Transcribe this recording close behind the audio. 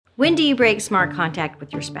When do you break smart contact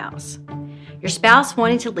with your spouse? Your spouse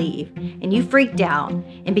wanted to leave, and you freaked out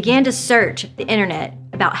and began to search the internet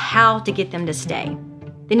about how to get them to stay.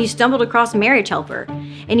 Then you stumbled across Marriage Helper,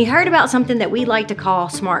 and you heard about something that we like to call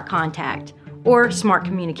smart contact or smart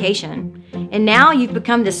communication. And now you've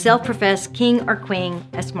become the self-professed king or queen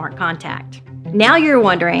of smart contact. Now you're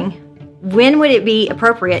wondering, when would it be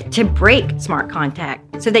appropriate to break smart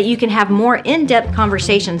contact so that you can have more in-depth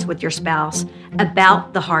conversations with your spouse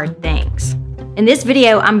about the hard things? In this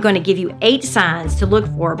video, I'm going to give you 8 signs to look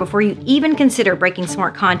for before you even consider breaking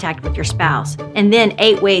smart contact with your spouse, and then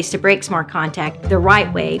 8 ways to break smart contact the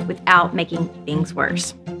right way without making things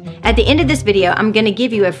worse. At the end of this video, I'm going to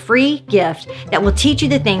give you a free gift that will teach you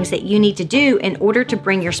the things that you need to do in order to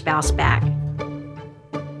bring your spouse back.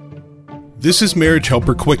 This is Marriage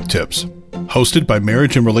Helper Quick Tips, hosted by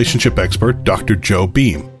marriage and relationship expert Dr. Joe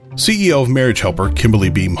Beam, CEO of Marriage Helper Kimberly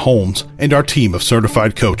Beam Holmes, and our team of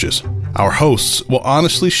certified coaches. Our hosts will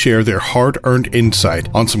honestly share their hard-earned insight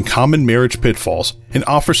on some common marriage pitfalls and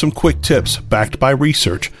offer some quick tips backed by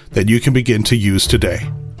research that you can begin to use today.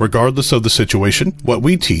 Regardless of the situation, what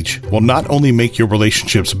we teach will not only make your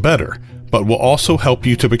relationships better, but will also help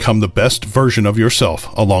you to become the best version of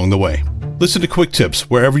yourself along the way. Listen to Quick Tips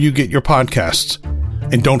wherever you get your podcasts.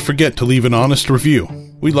 And don't forget to leave an honest review.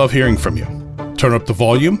 We love hearing from you. Turn up the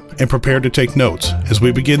volume and prepare to take notes as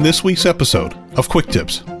we begin this week's episode of Quick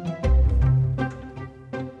Tips.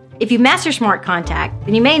 If you master smart contact,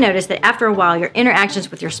 then you may notice that after a while, your interactions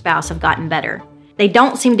with your spouse have gotten better. They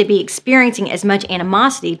don't seem to be experiencing as much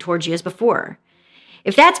animosity towards you as before.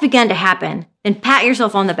 If that's begun to happen, then pat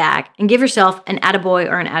yourself on the back and give yourself an attaboy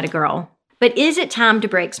or an attagirl. But is it time to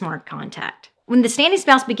break smart contact? When the standing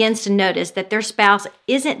spouse begins to notice that their spouse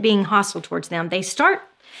isn't being hostile towards them, they start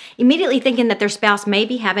immediately thinking that their spouse may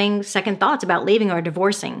be having second thoughts about leaving or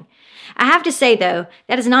divorcing. I have to say, though,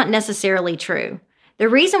 that is not necessarily true. The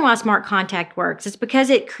reason why smart contact works is because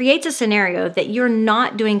it creates a scenario that you're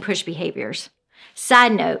not doing push behaviors.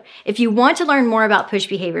 Side note, if you want to learn more about push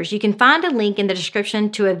behaviors, you can find a link in the description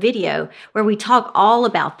to a video where we talk all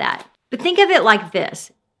about that. But think of it like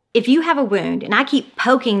this. If you have a wound and I keep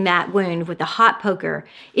poking that wound with a hot poker,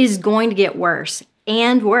 it is going to get worse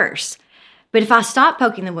and worse. But if I stop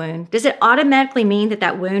poking the wound, does it automatically mean that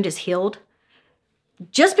that wound is healed?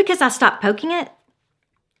 Just because I stop poking it?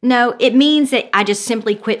 No, it means that I just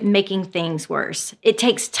simply quit making things worse. It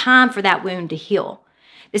takes time for that wound to heal.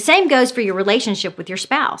 The same goes for your relationship with your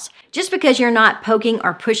spouse. Just because you're not poking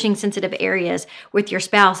or pushing sensitive areas with your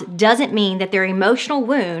spouse doesn't mean that their emotional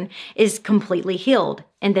wound is completely healed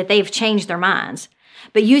and that they've changed their minds.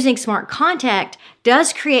 But using smart contact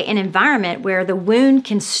does create an environment where the wound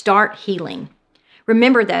can start healing.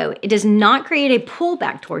 Remember, though, it does not create a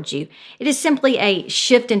pullback towards you. It is simply a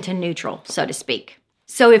shift into neutral, so to speak.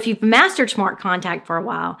 So if you've mastered smart contact for a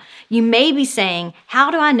while, you may be saying,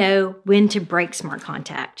 how do I know when to break smart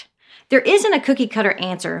contact? There isn't a cookie cutter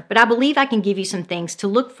answer, but I believe I can give you some things to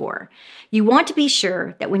look for. You want to be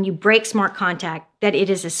sure that when you break smart contact, that it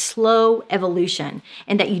is a slow evolution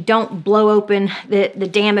and that you don't blow open the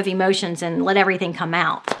dam of emotions and let everything come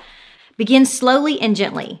out. Begin slowly and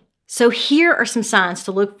gently. So here are some signs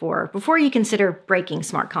to look for before you consider breaking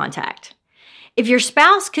smart contact. If your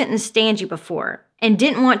spouse couldn't stand you before and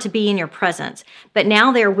didn't want to be in your presence, but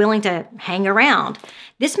now they're willing to hang around,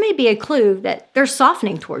 this may be a clue that they're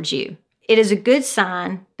softening towards you. It is a good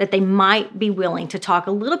sign that they might be willing to talk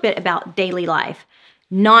a little bit about daily life,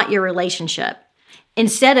 not your relationship,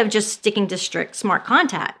 instead of just sticking to strict smart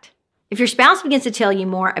contact. If your spouse begins to tell you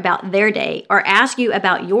more about their day or ask you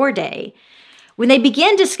about your day, when they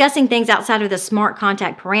begin discussing things outside of the smart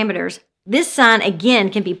contact parameters, this sign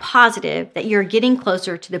again can be positive that you're getting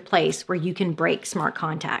closer to the place where you can break smart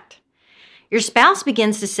contact. Your spouse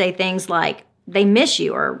begins to say things like they miss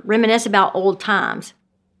you or reminisce about old times.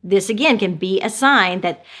 This again can be a sign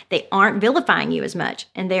that they aren't vilifying you as much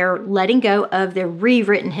and they're letting go of their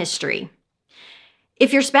rewritten history.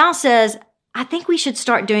 If your spouse says, I think we should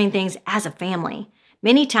start doing things as a family,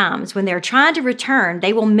 many times when they're trying to return,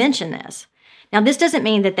 they will mention this. Now, this doesn't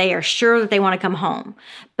mean that they are sure that they want to come home,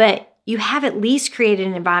 but you have at least created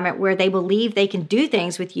an environment where they believe they can do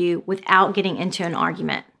things with you without getting into an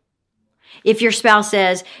argument. If your spouse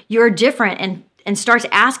says you're different and starts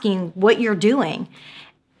asking what you're doing,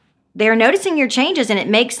 they're noticing your changes and it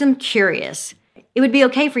makes them curious. It would be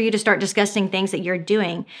okay for you to start discussing things that you're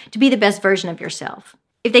doing to be the best version of yourself.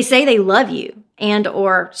 If they say they love you and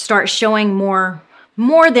or start showing more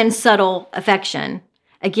than subtle affection,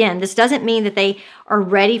 again, this doesn't mean that they are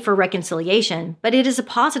ready for reconciliation, but it is a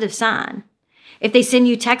positive sign. If they send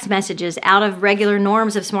you text messages out of regular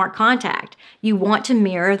norms of smart contact, you want to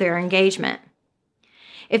mirror their engagement.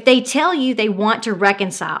 If they tell you they want to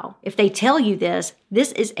reconcile, if they tell you this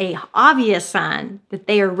is an obvious sign that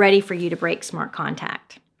they are ready for you to break smart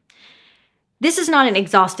contact. This is not an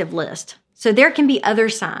exhaustive list, so there can be other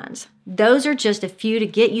signs. Those are just a few to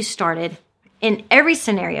get you started. In every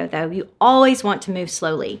scenario, though, you always want to move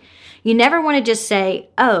slowly. You never want to just say,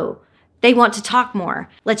 oh, they want to talk more.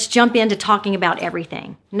 Let's jump into talking about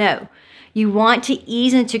everything. No, you want to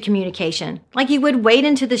ease into communication like you would wade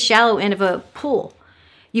into the shallow end of a pool.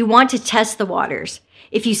 You want to test the waters.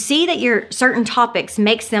 If you see that your certain topics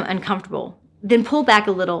makes them uncomfortable, then pull back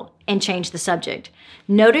a little and change the subject.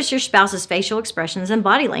 Notice your spouse's facial expressions and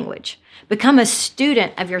body language. Become a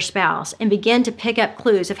student of your spouse and begin to pick up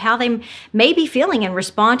clues of how they may be feeling and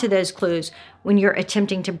respond to those clues when you're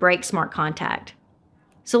attempting to break smart contact.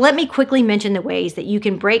 So let me quickly mention the ways that you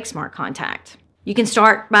can break smart contact. You can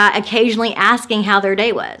start by occasionally asking how their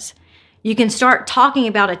day was. You can start talking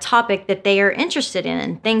about a topic that they are interested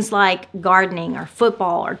in, things like gardening or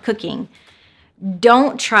football or cooking.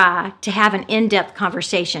 Don't try to have an in-depth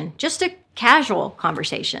conversation, just a casual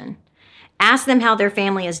conversation. Ask them how their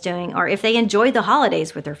family is doing or if they enjoyed the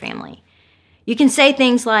holidays with their family. You can say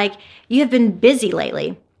things like, you have been busy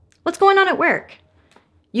lately. What's going on at work?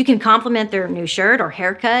 You can compliment their new shirt or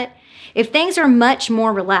haircut. If things are much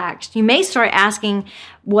more relaxed, you may start asking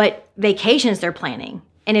what vacations they're planning.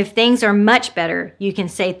 And if things are much better, you can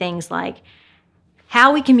say things like,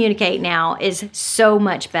 how we communicate now is so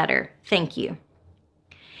much better. Thank you.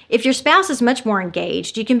 If your spouse is much more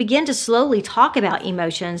engaged, you can begin to slowly talk about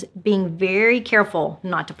emotions, being very careful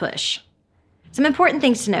not to push. Some important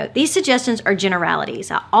things to note. These suggestions are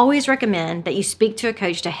generalities. I always recommend that you speak to a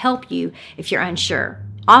coach to help you if you're unsure.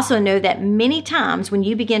 Also know that many times when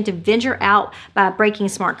you begin to venture out by breaking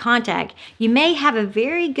smart contact, you may have a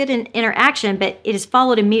very good interaction, but it is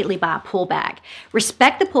followed immediately by a pullback.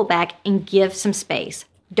 Respect the pullback and give some space.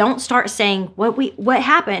 Don't start saying, what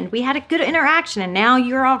happened? We had a good interaction and now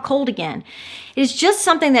you're all cold again. It is just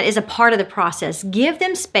something that is a part of the process. Give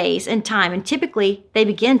them space and time, and typically they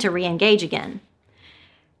begin to re-engage again.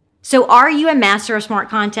 So are you a master of smart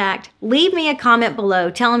contact? Leave me a comment below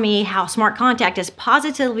telling me how smart contact has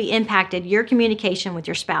positively impacted your communication with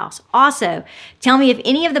your spouse. Also, tell me if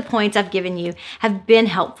any of the points I've given you have been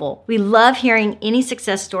helpful. We love hearing any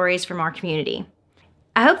success stories from our community.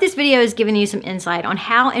 I hope this video has given you some insight on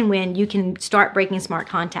how and when you can start breaking smart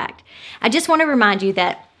contact. I just want to remind you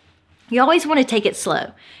that you always want to take it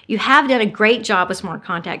slow. You have done a great job with smart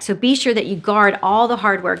contact, so be sure that you guard all the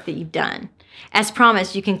hard work that you've done. As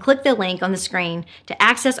promised, you can click the link on the screen to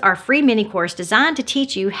access our free mini course designed to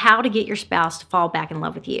teach you how to get your spouse to fall back in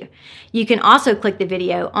love with you. You can also click the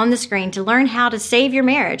video on the screen to learn how to save your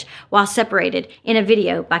marriage while separated in a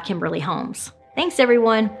video by Kimberly Holmes. Thanks,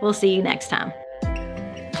 everyone. We'll see you next time.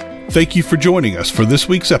 Thank you for joining us for this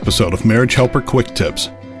week's episode of Marriage Helper Quick Tips.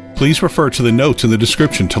 Please refer to the notes in the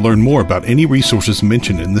description to learn more about any resources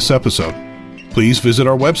mentioned in this episode. Please visit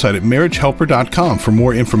our website at marriagehelper.com for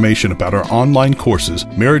more information about our online courses,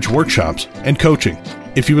 marriage workshops, and coaching.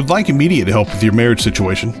 If you would like immediate help with your marriage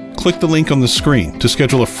situation, click the link on the screen to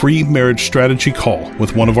schedule a free marriage strategy call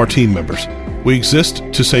with one of our team members. We exist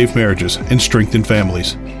to save marriages and strengthen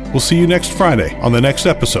families. We'll see you next Friday on the next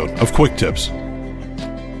episode of Quick Tips.